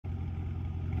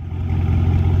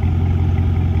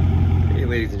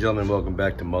and gentlemen, welcome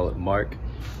back to Mullet Mark.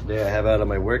 Today I have out on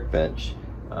my workbench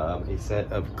a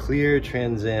set of clear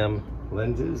Trans Am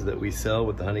lenses that we sell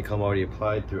with the honeycomb already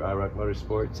applied through IROC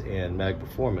Motorsports and MAGG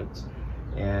Performance.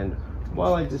 And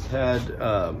while I just had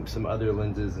some other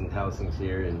lenses and housings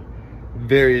here in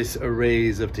various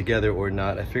arrays of together or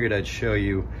not, I figured I'd show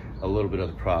you a little bit of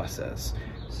the process.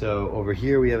 So over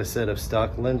here we have a set of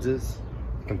stock lenses,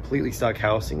 completely stock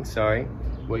housing, sorry.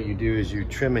 What you do is you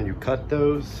trim and you cut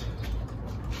those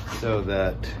so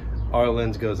that our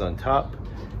lens goes on top,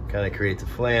 kind of creates a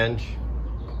flange.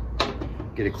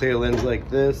 Get a clear lens like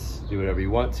this, do whatever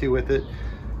you want to with it.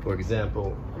 For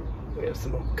example, we have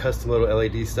some custom little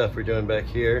LED stuff we're doing back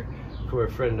here for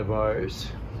a friend of ours.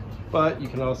 But you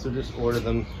can also just order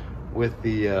them with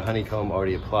the honeycomb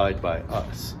already applied by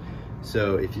us.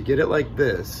 So if you get it like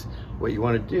this, what you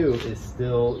want to do is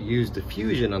still use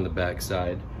diffusion on the back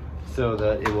side so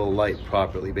that it will light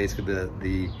properly. Basically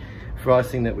the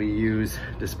frosting that we use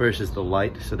disperses the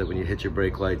light so that when you hit your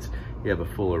brake lights, you have a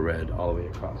fuller red all the way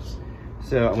across.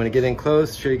 So I'm gonna get in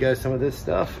close, show you guys some of this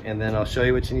stuff, and then I'll show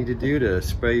you what you need to do to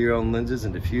spray your own lenses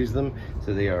and diffuse them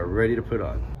so they are ready to put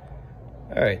on.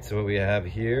 All right, so what we have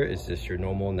here is just your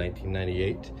normal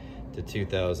 1998 to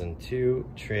 2002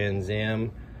 Trans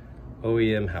Am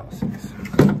OEM housings.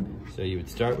 So you would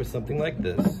start with something like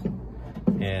this,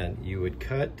 and you would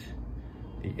cut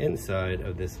the inside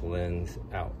of this lens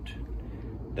out.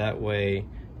 That way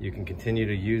you can continue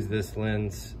to use this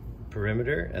lens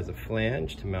perimeter as a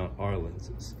flange to mount our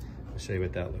lenses. I'll show you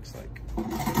what that looks like.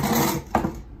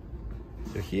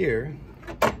 So here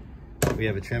we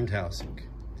have a trimmed housing.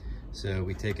 So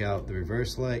we take out the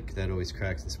reverse light, that always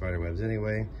cracks and spider webs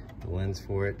anyway, the lens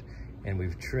for it, and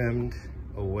we've trimmed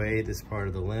away this part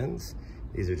of the lens.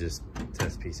 These are just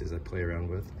test pieces I play around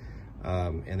with.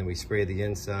 And then we spray the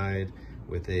inside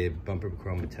with a bumper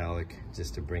chrome metallic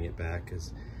just to bring it back,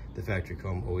 because the factory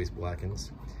chrome always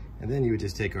blackens. And then you would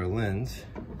just take our lens,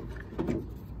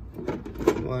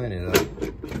 line it up,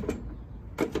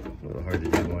 a little hard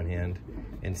to do in one hand,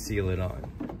 and seal it on.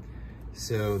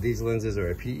 So these lenses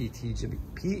are a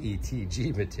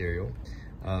PETG material,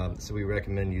 so we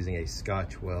recommend using a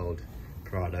Scotch weld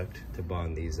product to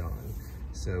bond these on.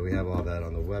 So we have all that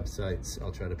on the websites.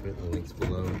 I'll try to put the links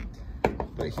below.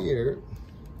 But here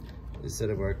is a set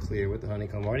of our clear with the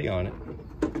honeycomb already on it.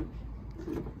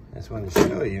 I just wanted to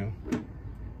show you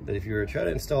that if you were to try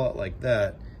to install it like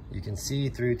that, you can see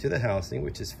through to the housing,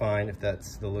 which is fine if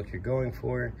that's the look you're going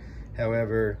for.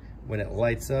 However, when it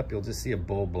lights up, you'll just see a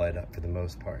bulb light up for the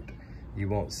most part. You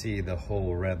won't see the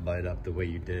whole red light up the way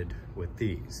you did with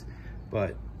these.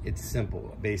 But it's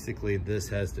simple. Basically, this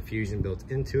has diffusion built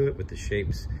into it with the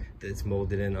shapes that it's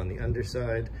molded in on the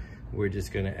underside. We're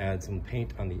just gonna add some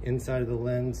paint on the inside of the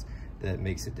lens that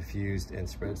makes it diffused and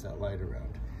spreads that light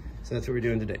around. So that's what we're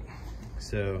doing today.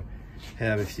 So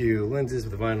have a few lenses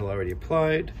with the vinyl already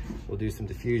applied. We'll do some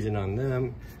diffusion on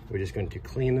them. We're just going to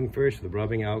clean them first with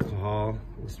rubbing alcohol,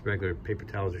 just regular paper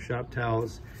towels or shop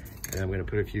towels. And I'm gonna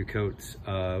put a few coats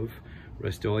of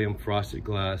Rust-Oleum frosted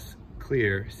glass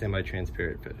clear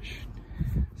semi-transparent finish.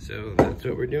 So that's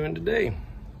what we're doing today.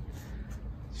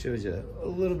 Shows you a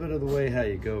little bit of the way how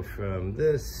you go from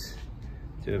this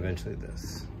to eventually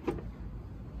this.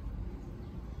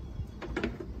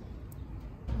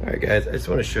 All right guys, I just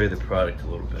want to show you the product a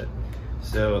little bit.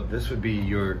 So this would be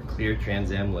your clear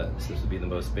Trans Am lens. This would be the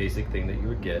most basic thing that you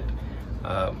would get.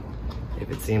 If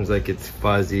it seems like it's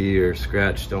fuzzy or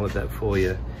scratched, don't let that fool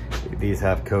you. These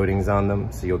have coatings on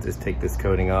them, so you'll just take this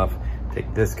coating off,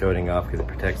 take this coating off because it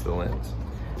protects the lens.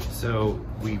 So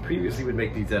we previously would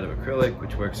make these out of acrylic,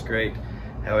 which works great.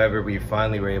 However, we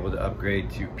finally were able to upgrade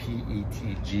to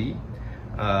PETG.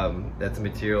 That's a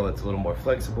material that's a little more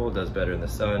flexible, does better in the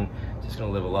sun, just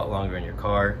gonna live a lot longer in your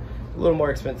car. A little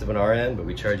more expensive on our end, but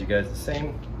we charge you guys the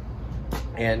same.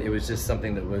 And it was just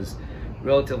something that was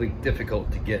relatively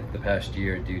difficult to get the past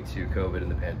year due to COVID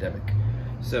and the pandemic.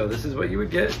 So this is what you would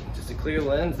get, just a clear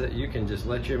lens that you can just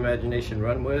let your imagination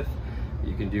run with.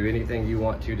 You can do anything you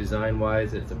want to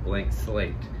design-wise. It's a blank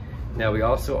slate. Now we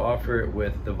also offer it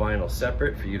with the vinyl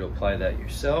separate for you to apply that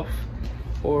yourself,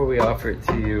 or we offer it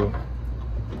to you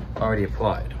already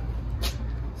applied.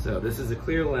 So this is a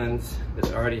clear lens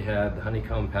that's already had the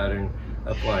honeycomb pattern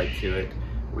applied to it.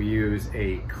 We use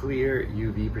a clear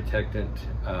UV protectant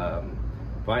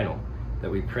vinyl that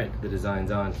we print the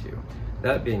designs onto.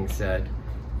 That being said,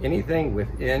 anything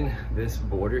within this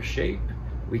border shape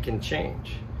we can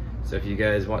change. So if you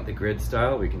guys want the grid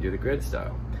style, we can do the grid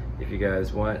style. If you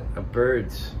guys want a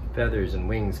bird's feathers and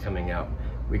wings coming out,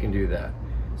 we can do that.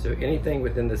 So anything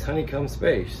within this honeycomb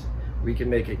space, we can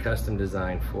make a custom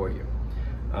design for you.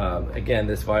 Again,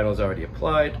 this vinyl is already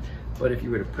applied, but if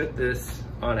you were to put this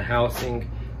on a housing,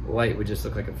 light would just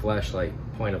look like a flashlight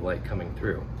point of light coming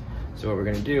through. So what we're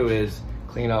going to do is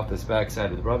clean off this back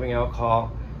side of the rubbing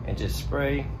alcohol and just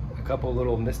spray a couple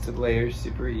little misted layers,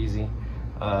 super easy,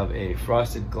 of a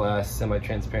frosted glass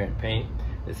semi-transparent paint.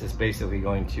 This is basically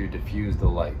going to diffuse the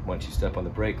light. Once you step on the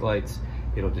brake lights,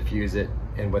 it'll diffuse it,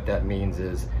 and what that means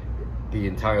is the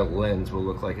entire lens will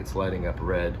look like it's lighting up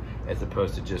red, as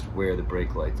opposed to just where the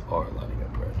brake lights are lighting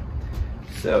up red.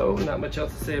 So not much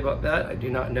else to say about that. I do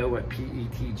not know what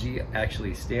PETG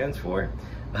actually stands for.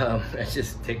 I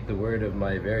just take the word of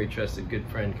my very trusted good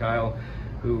friend Kyle,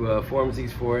 who forms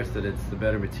these for us, that it's the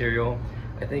better material.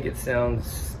 I think it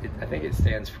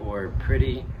stands for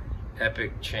Pretty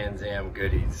Epic Trans Am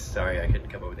Goodies. Sorry, I couldn't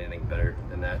come up with anything better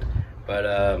than that. But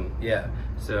yeah,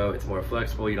 so it's more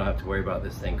flexible. You don't have to worry about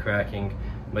this thing cracking.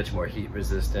 Much more heat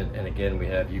resistant. And again, we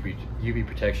have UV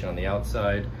protection on the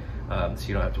outside, so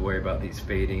you don't have to worry about these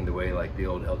fading the way like the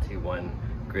old LT1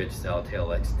 grid style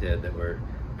taillights did, that were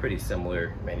pretty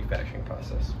similar manufacturing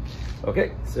process.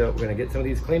 Okay, so we're gonna get some of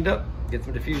these cleaned up, get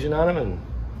some diffusion on them, and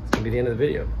it's gonna be the end of the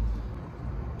video.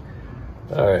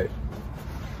 All right,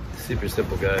 super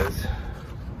simple, guys.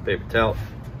 Paper towel,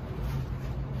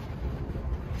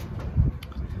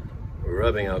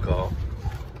 rubbing alcohol,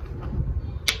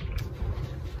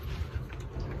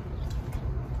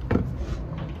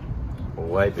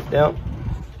 wipe it down.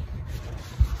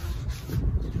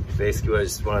 Basically, I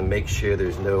just want to make sure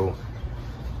there's no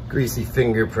greasy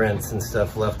fingerprints and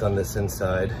stuff left on this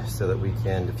inside, so that we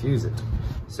can diffuse it.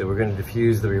 So we're going to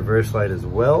diffuse the reverse light as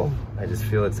well. I just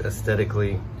feel it's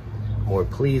aesthetically more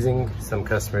pleasing. Some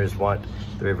customers want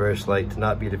the reverse light to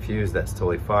not be diffused. That's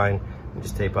totally fine. And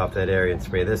just tape off that area and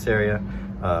spray this area.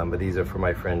 But these are for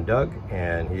my friend Doug,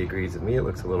 and he agrees with me. It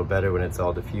looks a little better when it's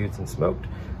all diffused and smoked.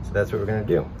 So that's what we're going to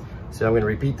do. So I'm going to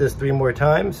repeat this 3 more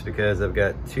times because I've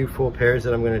got 2 full pairs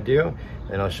that I'm going to do,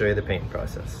 and I'll show you the painting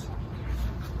process.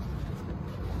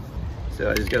 So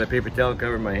I just got a paper towel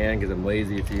covering my hand because I'm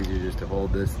lazy. It's easier just to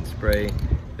hold this and spray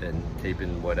than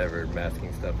taping whatever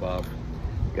masking stuff off.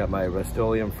 Got my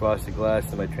Rust-Oleum frosted glass,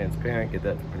 semi-transparent. Get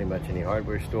that from pretty much any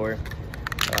hardware store.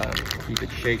 Keep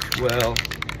it shaked well.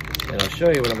 And I'll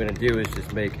show you what I'm going to do is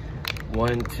just make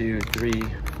 1, 2, 3,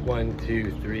 1,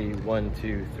 2, 3, 1,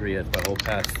 2, 3. That's my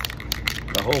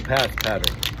whole pass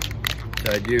pattern.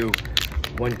 So I do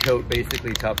 1 coat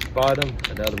basically top to bottom,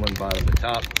 another one bottom to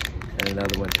top, and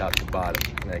another one top to bottom.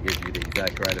 And that gives you the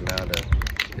exact right amount of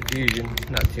diffusion.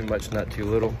 Not too much, not too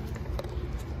little.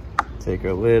 Take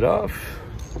our lid off.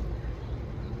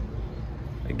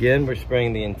 Again, we're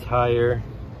spraying the entire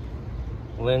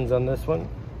lens on this one.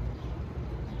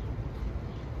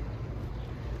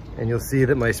 And you'll see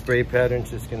that my spray pattern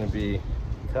is just going to be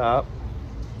top,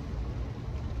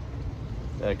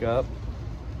 back up,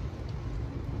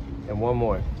 and 1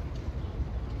 more.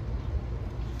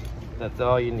 That's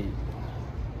all you need.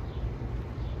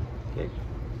 Okay.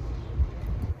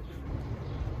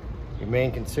 Your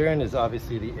main concern is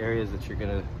obviously the areas that you're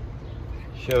going to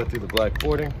show through the black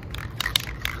border.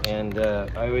 And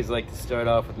I always like to start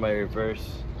off with my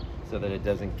reverse so that it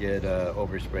doesn't get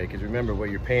overspray. Because remember, what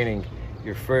you're painting,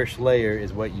 your first layer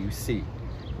is what you see,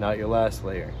 not your last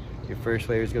layer. Your first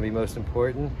layer is going to be most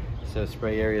important, so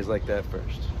spray areas like that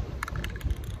first.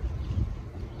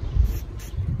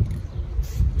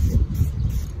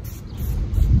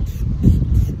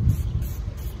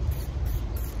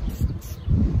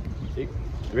 See?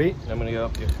 3, and I'm going to go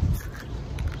up here.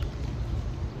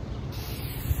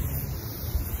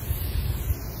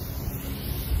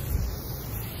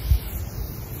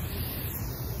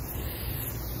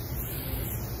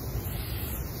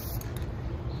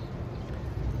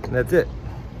 And that's it.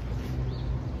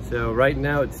 So right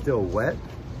now it's still wet,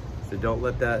 so don't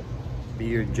let that be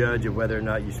your judge of whether or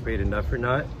not you sprayed enough or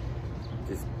not.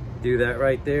 Just do that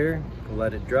right there,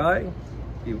 let it dry.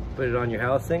 You put it on your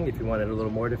housing. If you want it a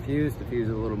little more diffused, diffuse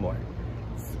it a little more.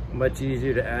 It's much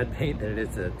easier to add paint than it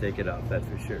is to take it off, that's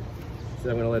for sure. So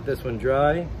I'm gonna let this one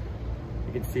dry.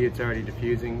 You can see it's already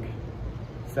diffusing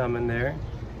some in there.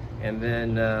 And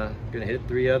then I'm gonna hit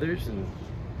 3 others and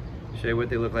show you what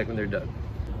they look like when they're done.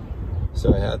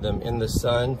 So I had them in the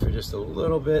sun for just a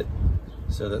little bit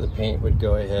so that the paint would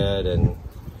go ahead and,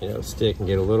 you know, stick and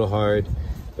get a little hard.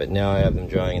 But now I have them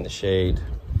drying in the shade,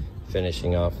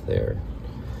 finishing off their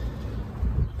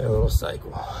little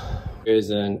cycle.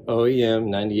 Here's an OEM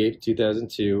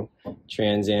 98-2002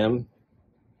 Trans Am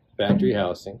factory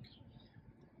housing.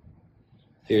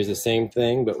 Here's the same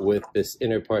thing, but with this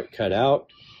inner part cut out,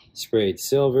 sprayed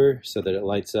silver so that it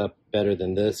lights up better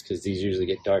than this, because these usually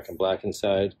get dark and black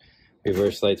inside.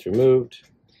 Reverse lights removed.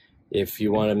 If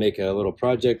you want to make a little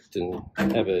project and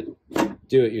have a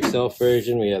do-it-yourself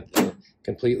version, we have the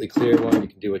completely clear one. You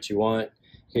can do what you want.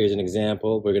 Here's an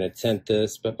example. We're going to tint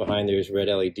this, but behind there's red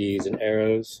LEDs and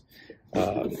arrows.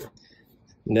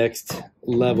 Next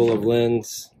level of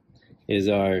lens is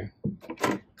our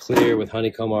clear with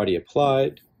honeycomb already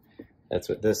applied. That's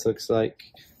what this looks like.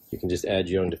 You can just add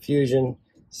your own diffusion.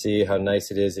 See how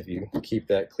nice it is if you keep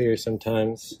that clear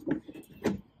sometimes.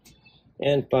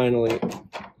 And finally,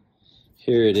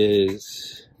 here it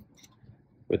is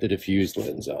with the diffused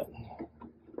lens on.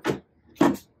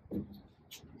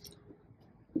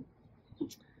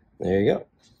 There you go.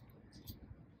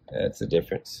 That's the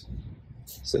difference.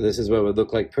 So this is what it would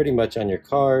look like pretty much on your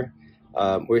car.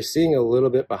 We're seeing a little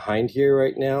bit behind here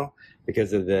right now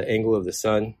because of the angle of the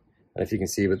sun. I don't know if you can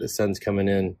see, but the sun's coming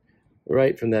in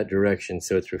right from that direction,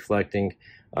 so it's reflecting.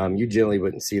 You generally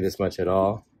wouldn't see this much at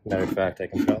all. Matter of fact, I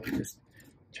can probably just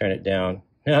turn it down.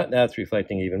 Now it's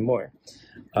reflecting even more.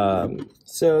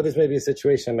 So this may be a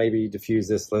situation I maybe diffuse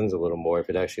this lens a little more if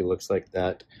it actually looks like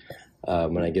that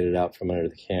when I get it out from under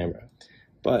the camera.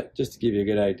 But just to give you a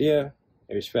good idea,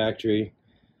 here's factory,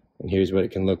 and here's what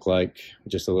it can look like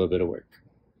with just a little bit of work.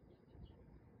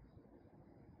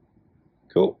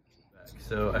 Cool.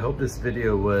 So I hope this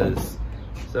video was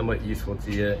somewhat useful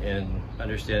to you in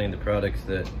understanding the products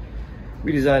that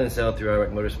we design and sell through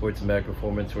IROC Motorsports and MAGG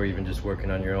Performance, or even just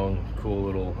working on your own cool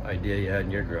little idea you had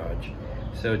in your garage.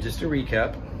 So just to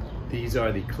recap, these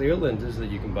are the clear lenses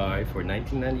that you can buy for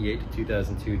 1998 to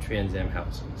 2002 Trans Am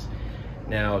housings.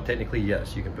 Now, technically,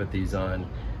 yes, you can put these on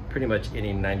pretty much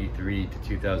any 93 to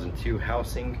 2002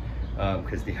 housing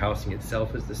because the housing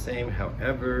itself is the same.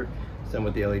 However, some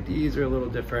of the LEDs are a little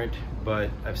different, but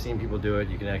I've seen people do it.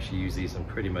 You can actually use these on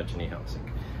pretty much any housing.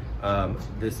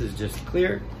 This is just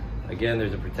clear. Again,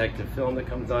 there's a protective film that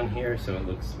comes on here, so it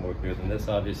looks more clear than this,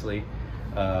 obviously.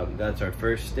 That's our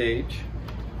first stage.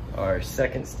 Our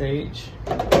second stage,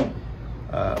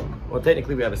 well,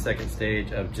 technically we have a second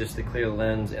stage of just the clear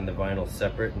lens and the vinyl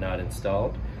separate, not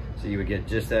installed. So you would get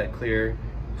just that clear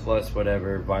plus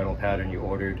whatever vinyl pattern you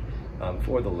ordered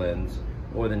for the lens.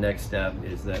 Or the next step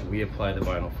is that we apply the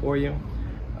vinyl for you.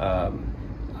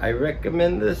 I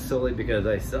recommend this solely because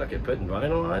I suck at putting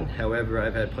vinyl on. However,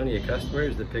 I've had plenty of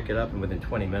customers that pick it up and within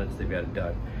 20 minutes they've got it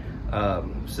done.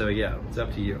 So yeah, it's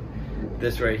up to you.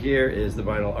 This right here is the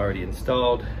vinyl already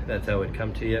installed. That's how it would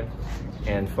come to you.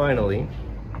 And finally,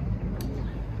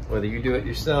 whether you do it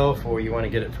yourself or you want to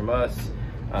get it from us,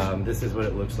 this is what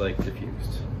it looks like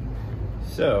diffused.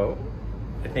 So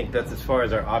I think that's as far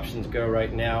as our options go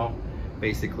right now.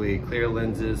 Basically clear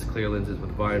lenses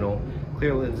with vinyl,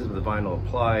 clear lenses with vinyl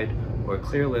applied, or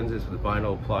clear lenses with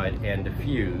vinyl applied and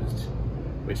diffused,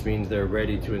 which means they're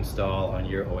ready to install on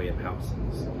your OEM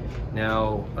housings.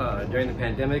 Now, during the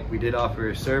pandemic, we did offer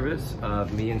a service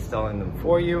of me installing them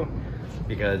for you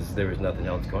because there was nothing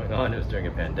else going on. It was during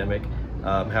a pandemic.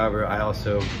 However, I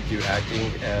also do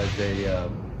acting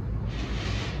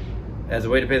as a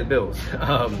way to pay the bills.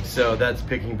 So that's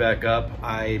picking back up.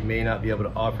 I may not be able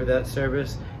to offer that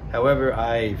service. However,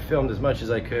 I filmed as much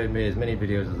as I could, made as many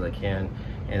videos as I can,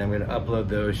 and I'm going to upload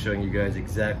those showing you guys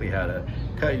exactly how to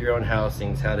cut your own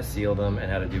housings, how to seal them, and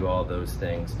how to do all those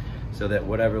things, so that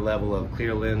whatever level of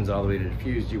clear lens all the way to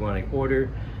diffused you want to order,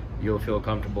 you'll feel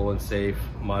comfortable and safe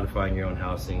modifying your own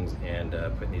housings and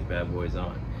putting these bad boys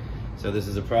on. So this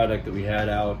is a product that we had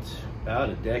out about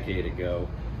a decade ago,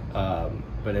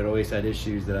 but it always had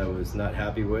issues that I was not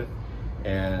happy with.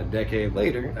 And a decade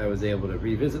later, I was able to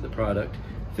revisit the product,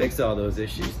 fix all those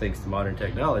issues thanks to modern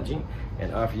technology,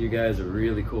 and offer you guys a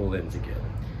really cool lens again.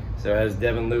 So as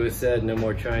Devin Lewis said, no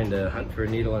more trying to hunt for a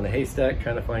needle in a haystack,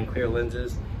 trying to find clear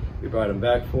lenses. We brought them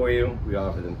back for you. We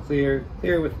offer them clear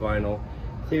with vinyl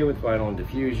and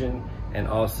diffusion, and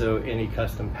also any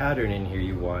custom pattern in here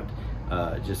you want.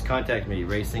 Just contact me,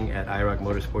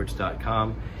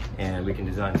 racing@irocmotorsports.com, and we can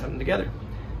design something together.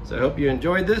 So I hope you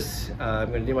enjoyed this. I'm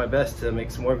going to do my best to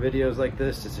make some more videos like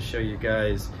this just to show you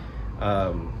guys,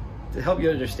 to help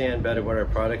you understand better what our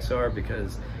products are,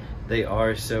 because they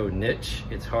are so niche.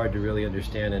 It's hard to really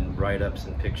understand in write-ups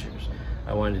and pictures.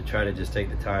 I wanted to try to just take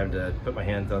the time to put my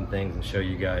hands on things and show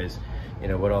you guys, you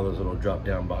know, what all those little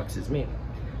drop-down boxes mean.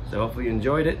 So hopefully you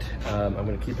enjoyed it. I'm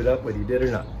going to keep it up whether you did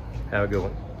or not. Have a good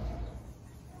one.